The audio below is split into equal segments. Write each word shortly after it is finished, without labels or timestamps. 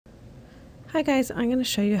Hi guys, I'm going to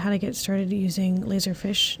show you how to get started using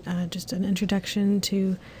Laserfiche, just an introduction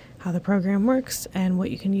to how the program works and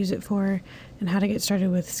what you can use it for, and how to get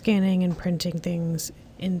started with scanning and printing things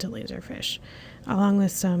into Laserfiche, along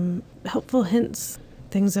with some helpful hints,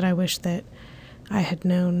 things that I wish that I had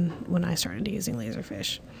known when I started using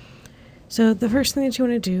Laserfiche. So the first thing that you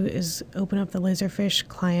want to do is open up the Laserfiche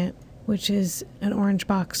client, which is an orange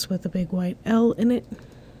box with a big white L in it.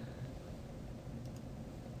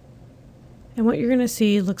 And what you're going to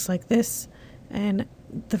see looks like this, and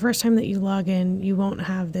the first time that you log in, you won't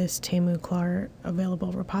have this Temu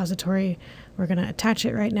available repository. We're going to attach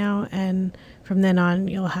it right now, and from then on,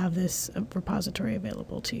 you'll have this repository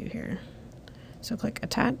available to you here. So click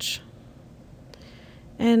Attach,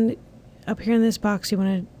 and up here in this box, you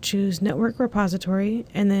want to choose Network Repository,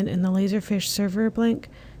 and then in the Laserfiche server blank,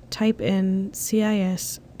 type in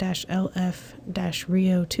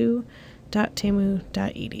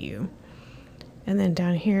cis-lf-rio2.temu.edu. And then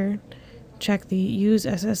down here, check the Use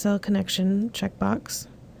SSL Connection checkbox.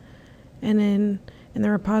 And then in the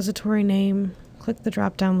repository name, click the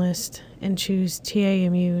drop-down list and choose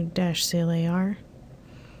TAMU-CLAR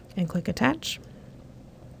and click Attach.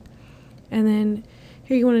 And then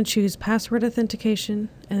here you want to choose Password Authentication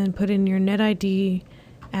and then put in your NetID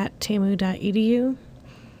at tamu.edu. And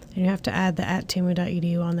you have to add the at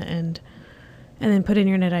tamu.edu on the end. And then put in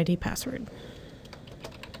your NetID password.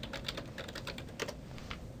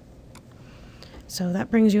 So that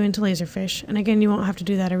brings you into Laserfiche, and again, you won't have to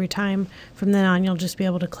do that every time. From then on, you'll just be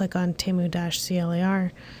able to click on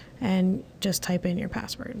tamu-CLAR and just type in your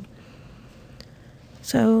password.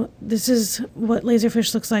 So this is what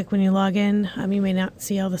Laserfiche looks like when you log in. You may not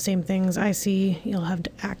see all the same things I see. You'll have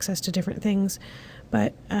access to different things,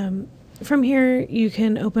 but from here, you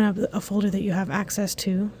can open up a folder that you have access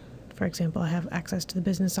to. For example, I have access to the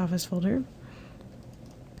Business Office folder.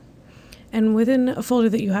 And within a folder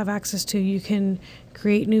that you have access to, you can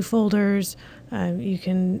create new folders, you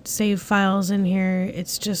can save files in here.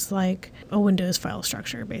 It's just like a Windows file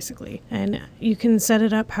structure, basically. And you can set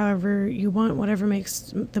it up however you want, whatever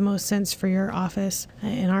makes the most sense for your office.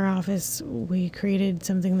 In our office, we created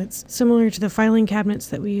something that's similar to the filing cabinets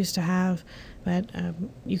that we used to have, but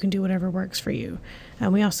you can do whatever works for you.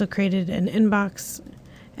 We also created an inbox,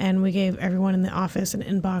 and we gave everyone in the office an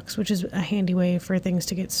inbox, which is a handy way for things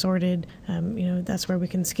to get sorted. That's where we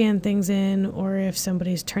can scan things in, or if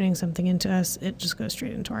somebody's turning something into us, it just goes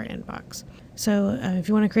straight into our inbox. So if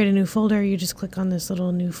you want to create a new folder, you just click on this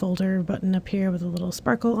little new folder button up here with a little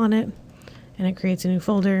sparkle on it, and it creates a new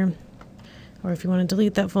folder. Or if you want to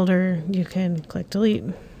delete that folder, you can click delete,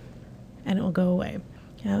 and it will go away.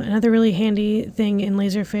 Another really handy thing in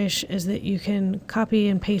Laserfiche is that you can copy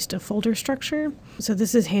and paste a folder structure. So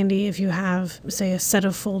this is handy if you have, say, a set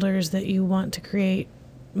of folders that you want to create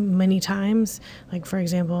many times. Like, for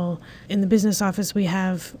example, in the Business Office, we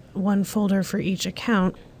have one folder for each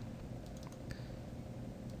account.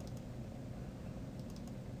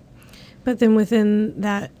 But then within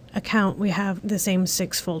that account, we have the same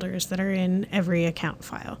 6 folders that are in every account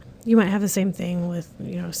file. You might have the same thing with,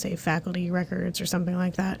 say faculty records or something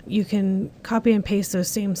like that. You can copy and paste those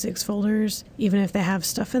same 6 folders, even if they have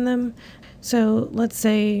stuff in them. So let's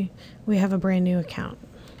say we have a brand new account.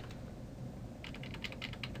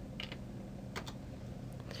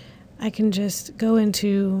 I can just go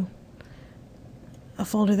into a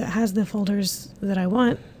folder that has the folders that I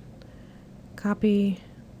want, copy,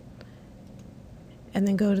 and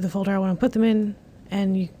then go to the folder I want to put them in,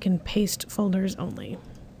 and you can paste folders only.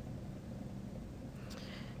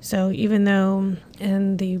 So even though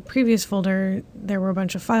in the previous folder there were a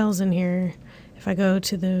bunch of files in here, if I go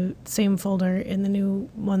to the same folder in the new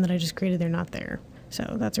one that I just created, they're not there.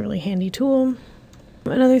 So that's a really handy tool.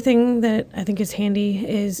 Another thing that I think is handy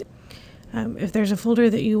is if there's a folder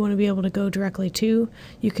that you want to be able to go directly to,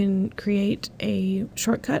 you can create a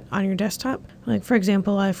shortcut on your desktop. Like, for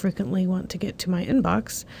example, I frequently want to get to my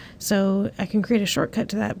inbox, so I can create a shortcut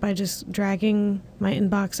to that by just dragging my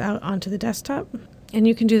inbox out onto the desktop. And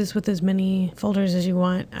you can do this with as many folders as you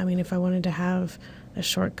want. If I wanted to have a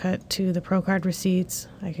shortcut to the ProCard receipts,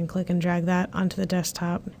 I can click and drag that onto the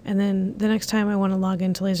desktop. And then the next time I want to log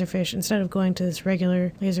into Laserfiche, instead of going to this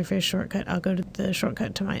regular Laserfiche shortcut, I'll go to the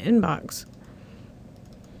shortcut to my inbox.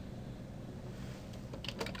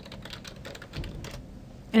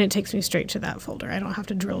 And it takes me straight to that folder. I don't have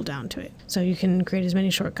to drill down to it. So you can create as many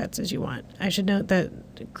shortcuts as you want. I should note that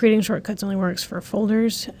creating shortcuts only works for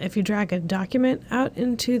folders. If you drag a document out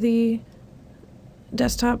into the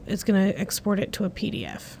desktop, it's going to export it to a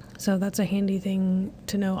PDF. So that's a handy thing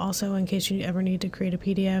to know also in case you ever need to create a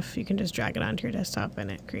PDF. You can just drag it onto your desktop and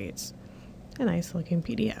it creates a nice looking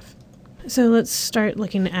PDF. So let's start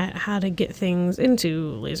looking at how to get things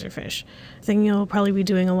into Laserfiche. The thing you'll probably be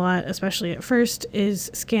doing a lot, especially at first, is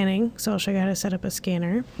scanning. So I'll show you how to set up a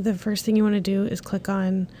scanner. The first thing you want to do is click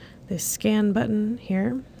on this scan button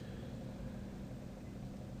here.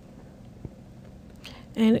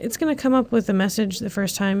 And it's going to come up with a message the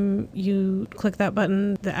first time you click that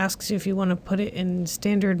button that asks you if you want to put it in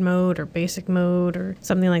standard mode or basic mode or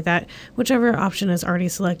something like that. Whichever option is already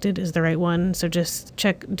selected is the right one. So just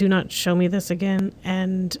check do not show me this again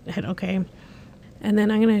and hit OK. And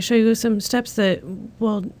then I'm going to show you some steps that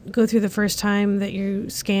will go through the first time that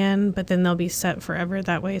you scan, but then they'll be set forever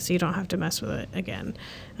that way, so you don't have to mess with it again.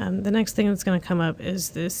 The next thing that's going to come up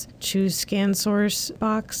is this choose scan source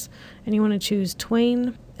box, and you want to choose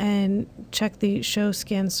Twain and check the show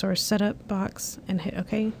scan source setup box and hit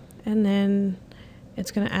OK. And then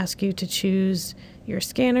it's going to ask you to choose your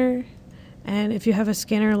scanner. And if you have a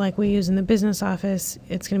scanner like we use in the business office,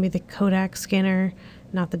 it's going to be the Kodak scanner,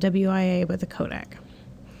 not the WIA, but the Kodak.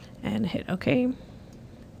 And hit OK. And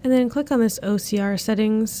then click on this OCR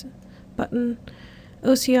settings button.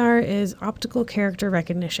 OCR is optical character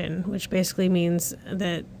recognition, which basically means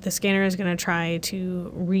that the scanner is going to try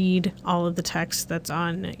to read all of the text that's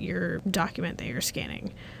on your document that you're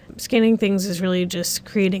scanning. Scanning things is really just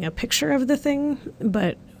creating a picture of the thing,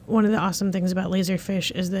 but one of the awesome things about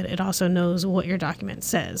Laserfiche is that it also knows what your document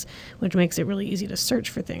says, which makes it really easy to search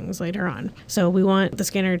for things later on. So we want the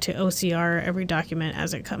scanner to OCR every document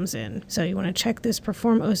as it comes in. So you want to check this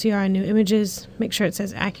perform OCR on new images, make sure it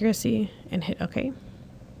says accuracy, and hit OK.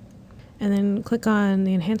 And then click on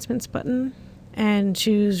the enhancements button and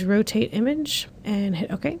choose rotate image and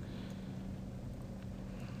hit OK.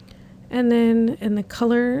 And then in the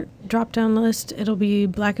color drop-down list, it'll be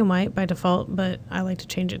black and white by default, but I like to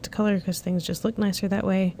change it to color because things just look nicer that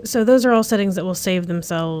way. So those are all settings that will save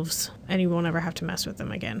themselves and you won't ever have to mess with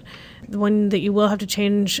them again. The one that you will have to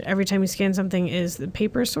change every time you scan something is the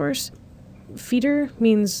paper source. Feeder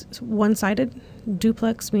means one-sided,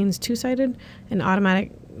 duplex means two-sided, and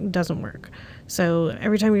automatic doesn't work. So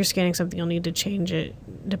every time you're scanning something, you'll need to change it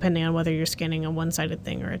depending on whether you're scanning a one-sided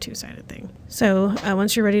thing or a two-sided thing. So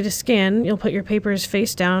once you're ready to scan, you'll put your papers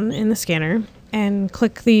face down in the scanner and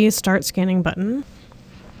click the Start Scanning button.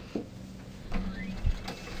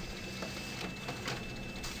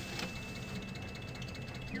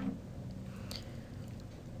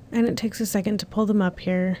 And it takes a second to pull them up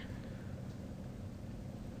here.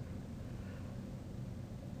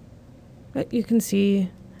 But you can see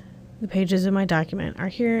the pages of my document are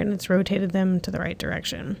here and it's rotated them to the right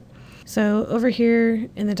direction. So over here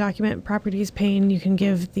in the document properties pane, you can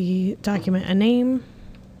give the document a name.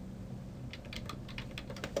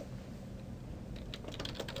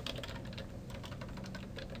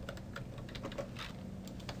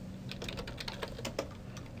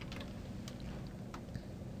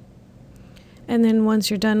 And then once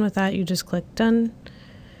you're done with that, you just click done.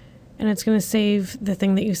 And it's going to save the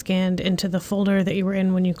thing that you scanned into the folder that you were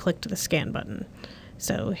in when you clicked the scan button.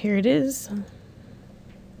 So here it is.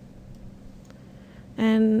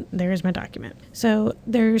 And there's my document. So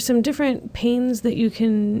there's some different panes that you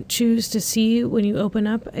can choose to see when you open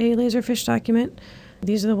up a Laserfiche document.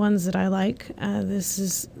 These are the ones that I like. This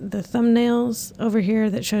is the thumbnails over here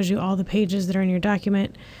that shows you all the pages that are in your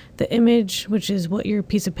document. The image, which is what your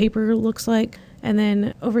piece of paper looks like. And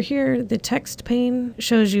then over here, the text pane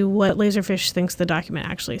shows you what Laserfiche thinks the document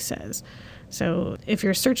actually says. So if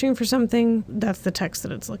you're searching for something, that's the text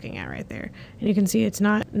that it's looking at right there. And you can see it's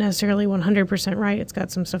not necessarily 100% right. It's got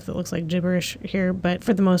some stuff that looks like gibberish here, but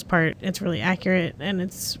for the most part, it's really accurate and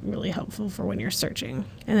it's really helpful for when you're searching.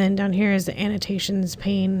 And then down here is the annotations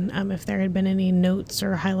pane. If there had been any notes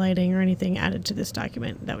or highlighting or anything added to this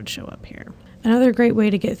document, that would show up here. Another great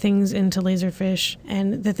way to get things into Laserfiche,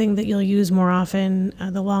 and the thing that you'll use more often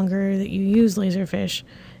the longer that you use Laserfiche,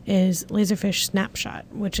 is Laserfiche Snapshot,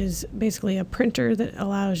 which is basically a printer that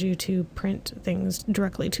allows you to print things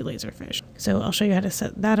directly to Laserfiche. So I'll show you how to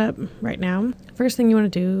set that up right now. First thing you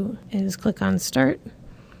want to do is click on Start,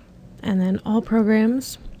 and then All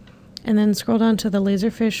Programs, and then scroll down to the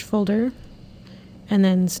Laserfiche folder, and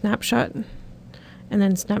then Snapshot, and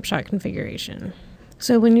then Snapshot Configuration.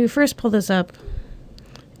 So when you first pull this up,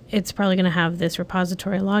 it's probably going to have this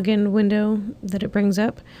repository login window that it brings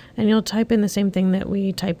up, and you'll type in the same thing that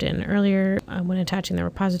we typed in earlier when attaching the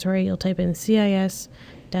repository. You'll type in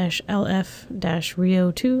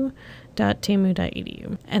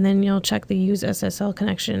cis-lf-rio2.tamu.edu, and then you'll check the Use SSL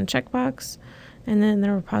connection checkbox, and then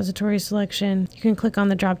the repository selection. You can click on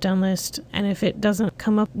the drop-down list, and if it doesn't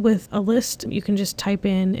come up with a list, you can just type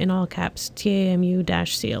in all caps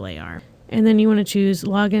TAMU-CLAR. And then you want to choose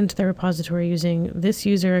login to the repository using this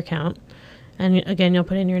user account. And again, you'll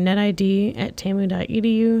put in your netid at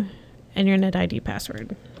tamu.edu and your netid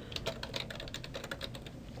password.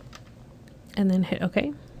 And then hit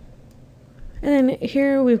OK. And then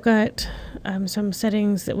here we've got some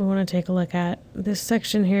settings that we want to take a look at. This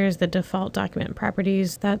section here is the default document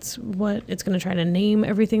properties. That's what it's going to try to name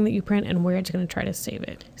everything that you print and where it's going to try to save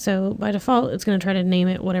it. So by default, it's going to try to name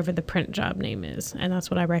it whatever the print job name is. And that's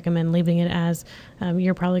what I recommend leaving it as.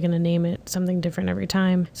 You're probably going to name it something different every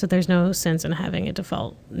time. So there's no sense in having a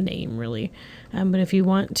default name really. But if you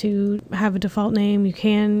want to have a default name, you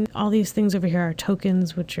can. All these things over here are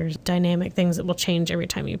tokens, which are dynamic things that will change every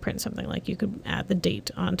time you print something. Like you could add the date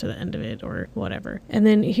onto the end of it or whatever. And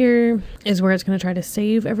then here is where it's going to try to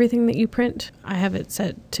save everything that you print. I have it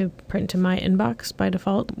set to print to my inbox by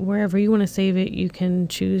default. Wherever you want to save it, you can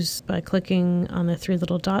choose by clicking on the three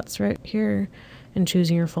little dots right here and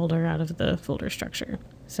choosing your folder out of the folder structure.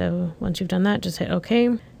 So once you've done that, just hit OK.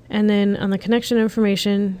 And then on the connection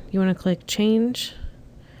information, you want to click change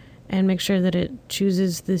and make sure that it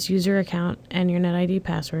chooses this user account and your netid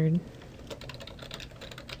password.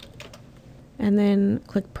 And then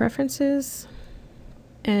click preferences.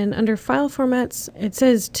 And under file formats, it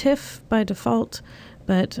says TIFF by default,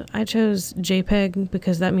 but I chose JPEG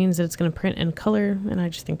because that means that it's going to print in color, and I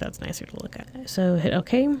just think that's nicer to look at. So hit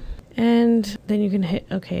OK, and then you can hit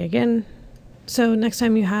OK again. So next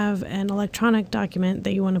time you have an electronic document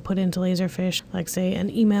that you want to put into Laserfiche, like say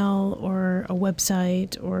an email or a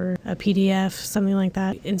website or a PDF, something like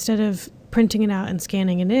that, instead of printing it out and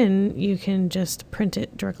scanning it in, you can just print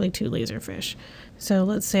it directly to Laserfiche. So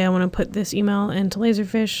let's say I want to put this email into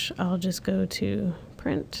Laserfiche. I'll just go to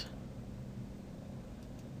print.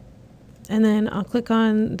 And then I'll click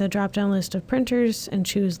on the drop-down list of printers and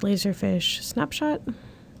choose Laserfiche Snapshot.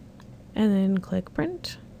 And then click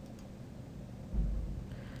print.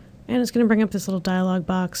 And it's going to bring up this little dialog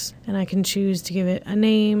box, and I can choose to give it a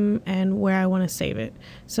name and where I want to save it.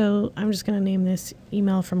 So I'm just going to name this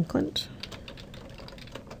email from Clint.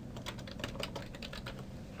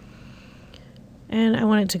 And I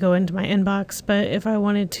want it to go into my inbox, but if I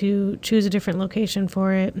wanted to choose a different location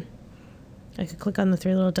for it, I could click on the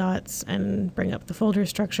three little dots and bring up the folder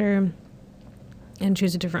structure and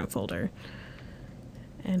choose a different folder.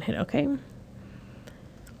 And hit OK.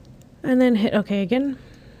 And then hit OK again.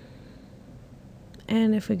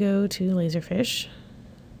 And if we go to Laserfiche,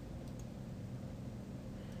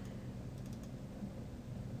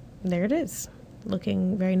 there it is,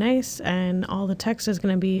 looking very nice, and all the text is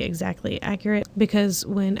going to be exactly accurate because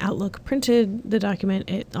when Outlook printed the document,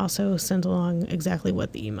 it also sent along exactly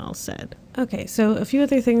what the email said. Okay, so a few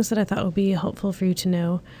other things that I thought would be helpful for you to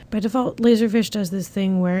know. By default, Laserfiche does this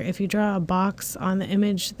thing where if you draw a box on the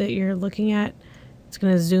image that you're looking at, it's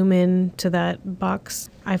going to zoom in to that box.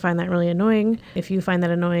 I find that really annoying. If you find that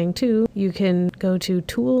annoying too, you can go to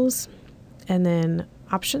Tools and then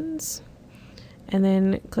Options, and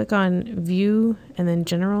then click on View and then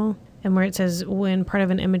General. And where it says when part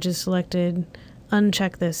of an image is selected,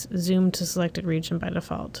 uncheck this Zoom to selected region by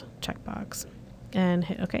default checkbox and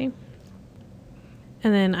hit OK.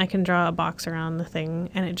 And then I can draw a box around the thing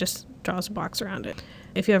and it just draws a box around it.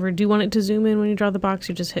 If you ever do want it to zoom in when you draw the box,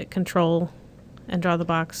 you just hit Control and draw the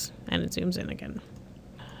box and it zooms in again.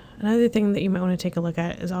 Another thing that you might want to take a look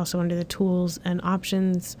at is also under the Tools and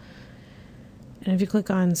Options. And if you click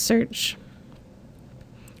on Search,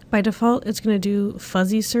 by default, it's going to do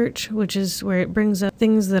fuzzy search, which is where it brings up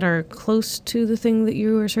things that are close to the thing that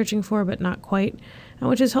you are searching for, but not quite,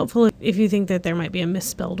 which is helpful if you think that there might be a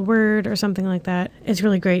misspelled word or something like that. It's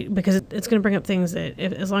really great because it's going to bring up things that,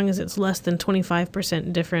 as long as it's less than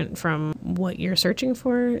 25% different from what you're searching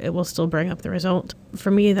for, it will still bring up the result.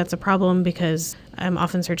 For me, that's a problem because I'm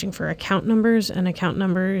often searching for account numbers, and account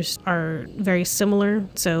numbers are very similar.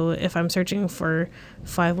 So if I'm searching for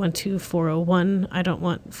 512401, I don't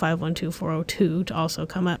want 512402 to also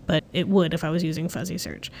come up, but it would if I was using fuzzy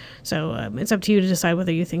search. So it's up to you to decide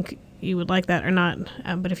whether you think you would like that or not,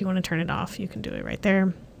 but if you want to turn it off, you can do it right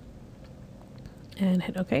there and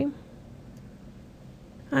hit OK.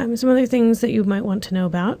 Some other things that you might want to know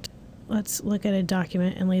about. Let's look at a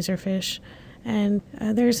document in Laserfiche. And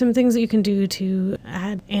there are some things that you can do to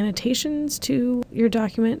add annotations to your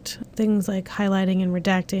document, things like highlighting and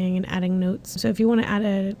redacting and adding notes. So if you want to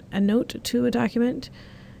add a note to a document,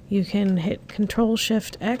 you can hit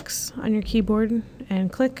Control-Shift-X on your keyboard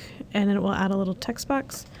and click, and then it will add a little text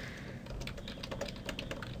box.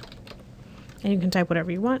 And you can type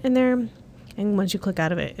whatever you want in there. And once you click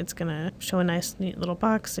out of it, it's going to show a nice, neat little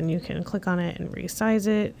box, and you can click on it and resize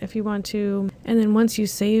it if you want to. And then once you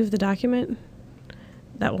save the document,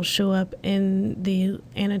 that will show up in the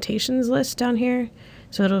annotations list down here.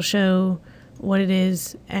 So it'll show what it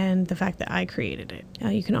is and the fact that I created it.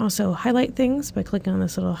 You can also highlight things by clicking on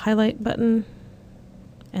this little highlight button,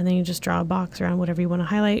 and then you just draw a box around whatever you want to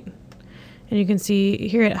highlight. And you can see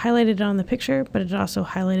here it highlighted it on the picture, but it also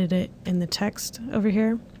highlighted it in the text over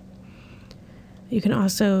here. You can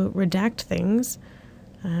also redact things.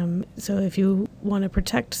 So if you want to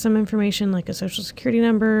protect some information like a social security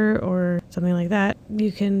number or something like that,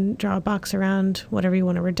 you can draw a box around whatever you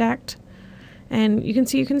want to redact. And you can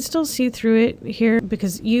see, you can still see through it here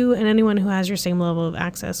because you and anyone who has your same level of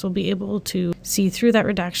access will be able to see through that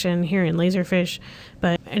redaction here in Laserfiche,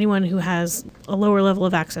 but anyone who has a lower level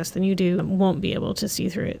of access than you do won't be able to see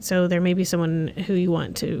through it. So there may be someone who you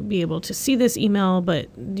want to be able to see this email, but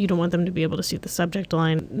you don't want them to be able to see the subject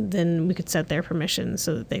line. Then we could set their permissions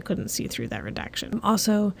so that they couldn't see through that redaction.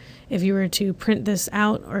 Also, if you were to print this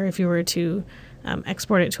out, or if you were to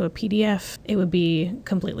export it to a PDF, it would be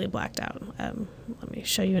completely blacked out. Let me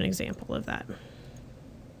show you an example of that.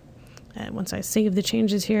 Once I save the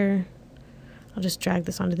changes here, I'll just drag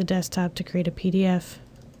this onto the desktop to create a PDF.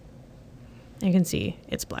 You can see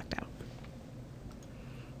it's blacked out.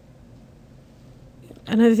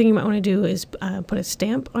 Another thing you might want to do is put a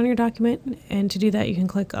stamp on your document, and to do that you can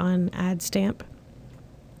click on Add Stamp.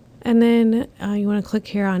 And then you want to click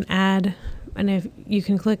here on Add. And if you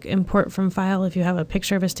can click Import from File if you have a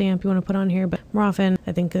picture of a stamp you want to put on here, but more often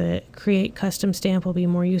I think the Create Custom Stamp will be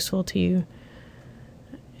more useful to you.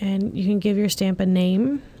 And you can give your stamp a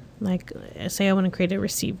name, like say I want to create a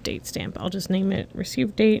received date stamp. I'll just name it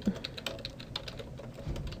Received Date.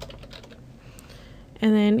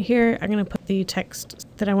 And then here I'm going to put the text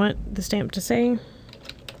that I want the stamp to say.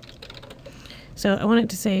 So I want it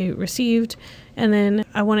to say Received, and then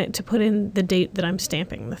I want it to put in the date that I'm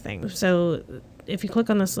stamping the thing. So if you click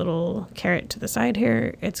on this little caret to the side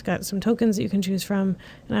here, it's got some tokens that you can choose from,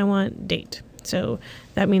 and I want date. So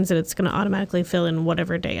that means that it's going to automatically fill in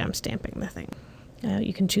whatever day I'm stamping the thing.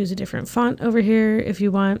 You can choose a different font over here if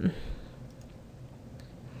you want.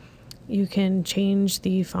 You can change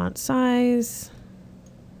the font size.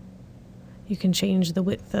 You can change the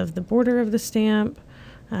width of the border of the stamp.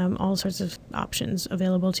 All sorts of options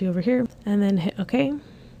available to you over here, and then hit OK. And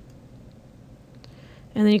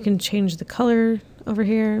then you can change the color over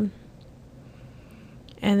here,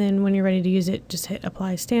 and then when you're ready to use it, just hit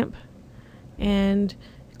Apply Stamp and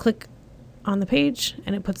click on the page,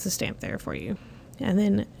 and it puts the stamp there for you. And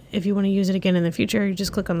then if you want to use it again in the future, you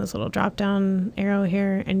just click on this little drop down arrow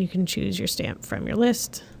here, and you can choose your stamp from your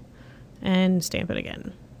list and stamp it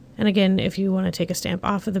again. And again, if you want to take a stamp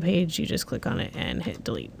off of the page, you just click on it and hit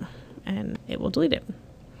delete, and it will delete it.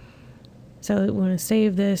 So we want to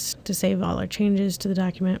save this to save all our changes to the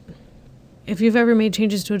document. If you've ever made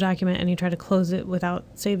changes to a document and you try to close it without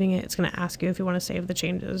saving it, it's going to ask you if you want to save the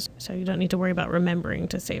changes, so you don't need to worry about remembering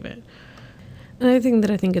to save it. Another thing that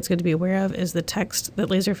I think it's good to be aware of is the text that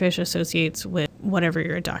Laserfiche associates with whatever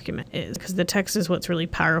your document is, because the text is what's really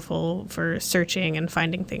powerful for searching and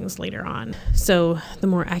finding things later on. So the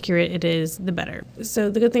more accurate it is, the better. So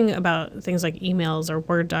the good thing about things like emails or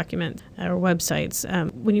Word documents or websites,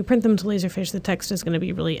 when you print them to Laserfiche, the text is going to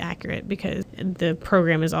be really accurate because the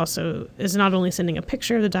program is not only sending a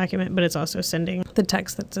picture of the document, but it's also sending the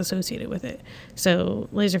text that's associated with it. So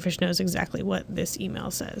Laserfiche knows exactly what this email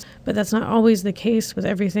says. But that's not always the case with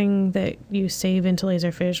everything that you save into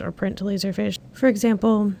Laserfiche or print to Laserfiche. For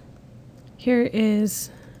example, here is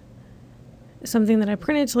something that I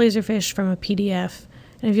printed to Laserfiche from a PDF,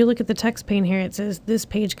 and if you look at the text pane here, it says this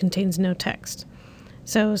page contains no text.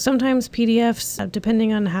 So sometimes PDFs,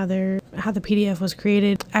 depending on how the PDF was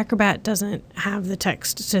created, Acrobat doesn't have the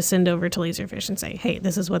text to send over to Laserfiche and say, hey,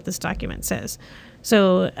 this is what this document says.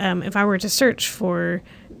 So if I were to search for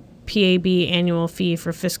PAB annual fee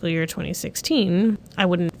for fiscal year 2016, I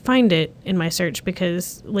wouldn't find it in my search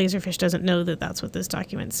because Laserfiche doesn't know that that's what this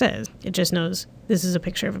document says. It just knows this is a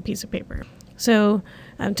picture of a piece of paper. So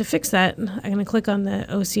to fix that, I'm going to click on the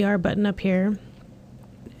OCR button up here.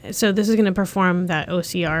 So this is going to perform that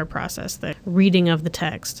OCR process, the reading of the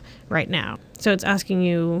text right now. So it's asking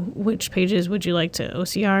you which pages would you like to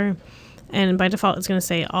OCR. And by default, it's going to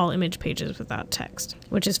say all image pages without text,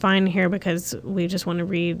 which is fine here because we just want to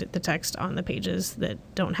read the text on the pages that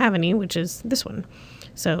don't have any, which is this one.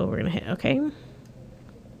 So we're going to hit OK.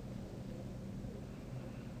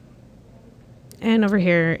 And over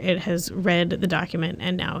here, it has read the document,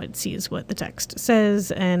 and now it sees what the text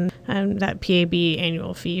says, and that PAB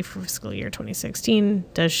annual fee for fiscal year 2016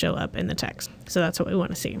 does show up in the text. So that's what we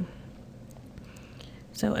want to see.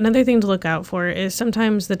 So another thing to look out for is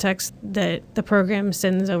sometimes the text that the program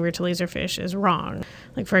sends over to Laserfiche is wrong.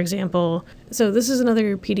 Like, for example, so this is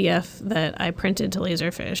another PDF that I printed to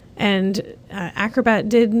Laserfiche, and Acrobat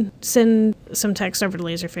did send some text over to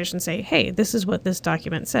Laserfiche and say, hey, this is what this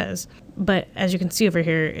document says. But as you can see over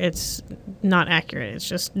here, it's not accurate. It's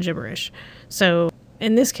just gibberish. So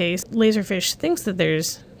in this case, Laserfiche thinks that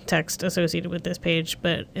there's text associated with this page,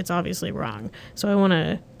 but it's obviously wrong. So I want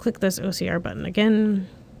to click this OCR button again,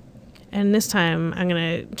 and this time I'm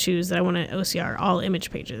going to choose that I want to OCR all image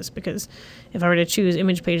pages, because if I were to choose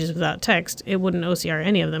image pages without text, it wouldn't OCR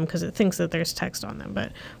any of them because it thinks that there's text on them,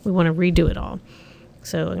 but we want to redo it all.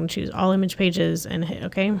 So I'm going to choose all image pages and hit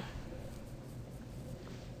OK.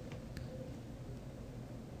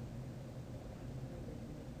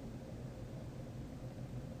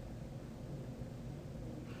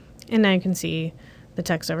 And now you can see the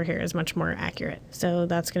text over here is much more accurate. So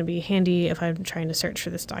that's going to be handy if I'm trying to search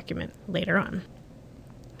for this document later on.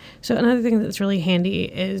 So another thing that's really handy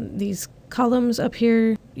is these columns up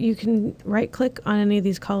here. You can right click on any of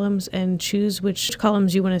these columns and choose which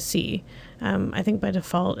columns you want to see. I think by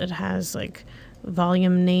default it has like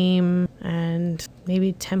volume name and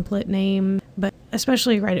maybe template name, but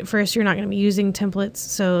especially right at first you're not going to be using templates,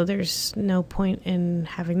 so there's no point in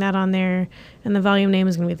having that on there. And the volume name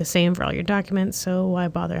is going to be the same for all your documents, so why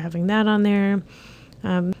bother having that on there?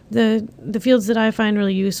 The fields that I find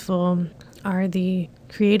really useful are the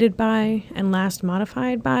created by and last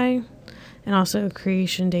modified by, and also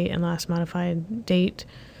creation date and last modified date.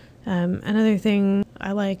 Another thing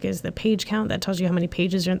I like is the page count. That tells you how many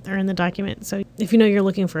pages are in the document. So if you know you're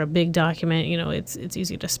looking for a big document, you know, it's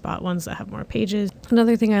easy to spot ones that have more pages.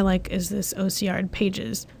 Another thing I like is this OCR'd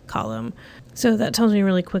pages column. So that tells me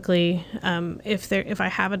really quickly if I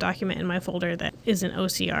have a document in my folder that isn't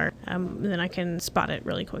OCR, then I can spot it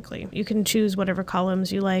really quickly. You can choose whatever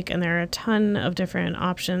columns you like, and there are a ton of different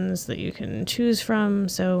options that you can choose from.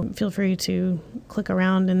 So feel free to click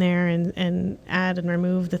around in there and add and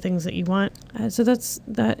remove the things that you want. So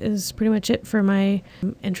that is pretty much it for my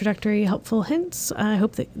introductory helpful hints. I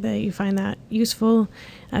hope that you find that useful.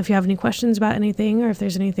 If you have any questions about anything, or if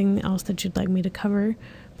there's anything else that you'd like me to cover,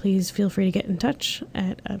 please feel free to get in touch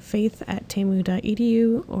at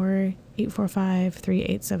faith@tamu.edu or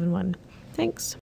 845-3871. Thanks.